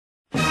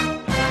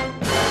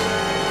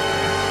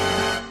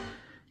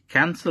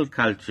Cancel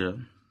culture,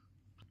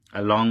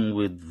 along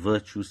with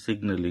virtue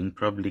signaling,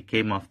 probably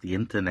came off the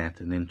internet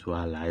and into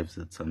our lives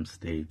at some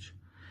stage.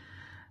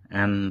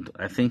 And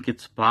I think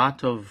it's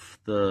part of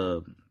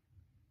the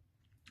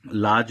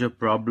larger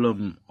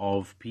problem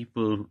of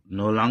people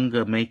no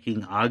longer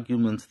making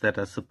arguments that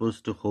are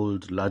supposed to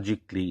hold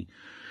logically,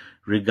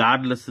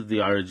 regardless of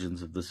the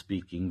origins of the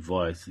speaking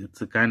voice. It's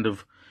a kind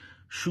of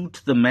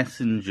shoot the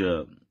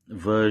messenger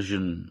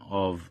version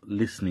of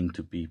listening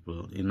to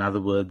people. In other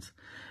words,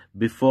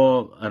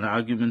 before an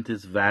argument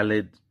is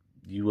valid,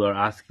 you are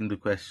asking the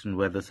question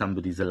whether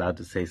somebody's allowed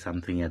to say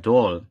something at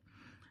all,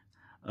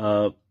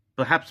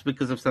 perhaps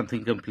because of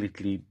something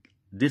completely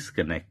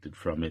disconnected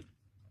from it.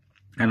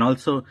 And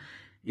also,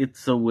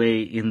 it's a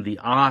way in the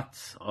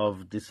arts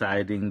of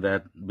deciding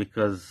that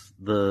because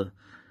the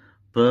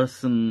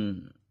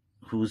person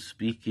who's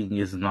speaking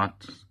is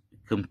not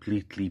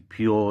completely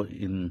pure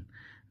in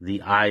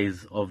the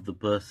eyes of the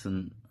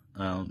person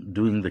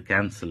doing the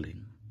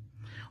cancelling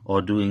or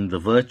doing the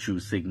virtue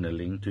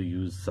signaling, to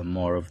use some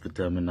more of the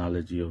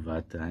terminology of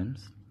our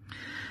times,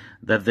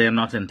 that they're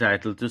not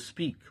entitled to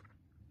speak.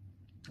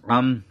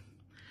 I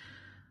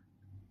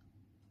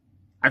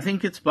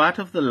think it's part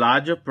of the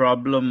larger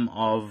problem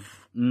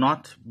of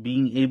not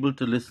being able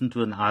to listen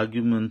to an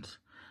argument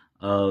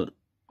on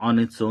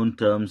its own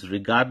terms,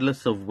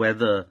 regardless of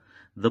whether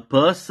the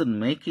person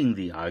making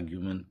the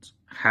argument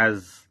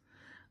has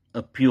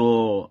a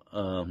pure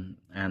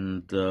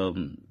and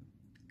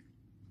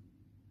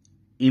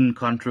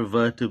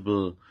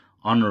incontrovertible,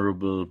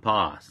 honorable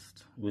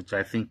past, which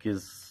I think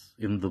is,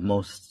 in the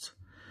most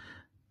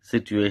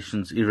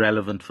situations,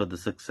 irrelevant for the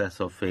success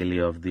or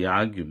failure of the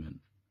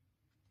argument.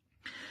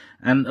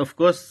 And of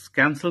course,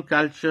 cancel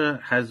culture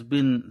has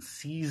been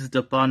seized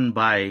upon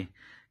by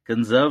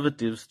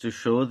conservatives to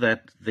show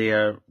that they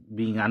are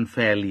being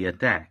unfairly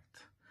attacked,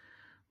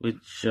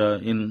 which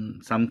in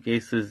some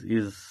cases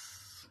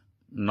is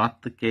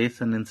not the case,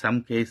 and in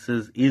some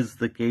cases is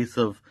the case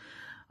of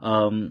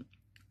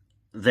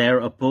their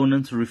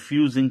opponents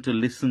refusing to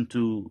listen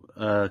to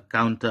a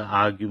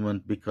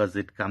counter-argument because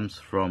it comes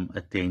from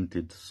a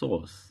tainted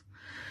source.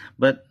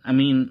 But, I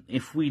mean,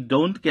 if we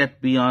don't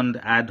get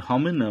beyond ad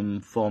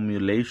hominem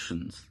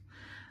formulations,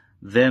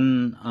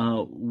 then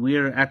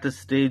we're at a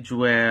stage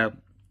where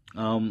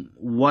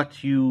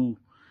what you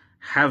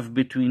have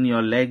between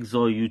your legs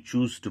or you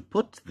choose to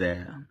put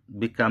there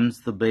becomes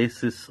the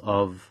basis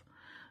of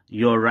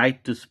your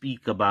right to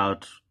speak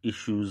about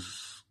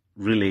issues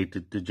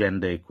related to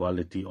gender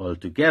equality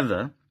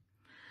altogether.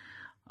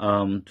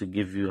 To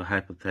give you a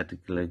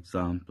hypothetical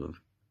example.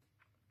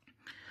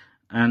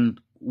 And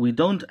we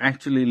don't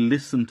actually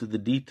listen to the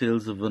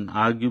details of an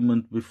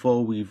argument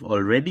before we've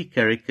already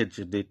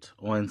caricatured it,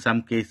 or in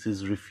some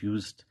cases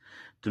refused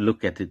to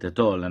look at it at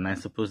all. And I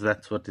suppose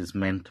that's what is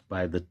meant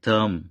by the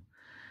term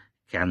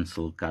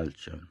cancel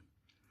culture.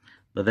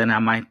 But then I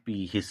might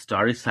be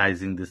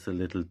historicizing this a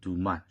little too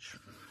much.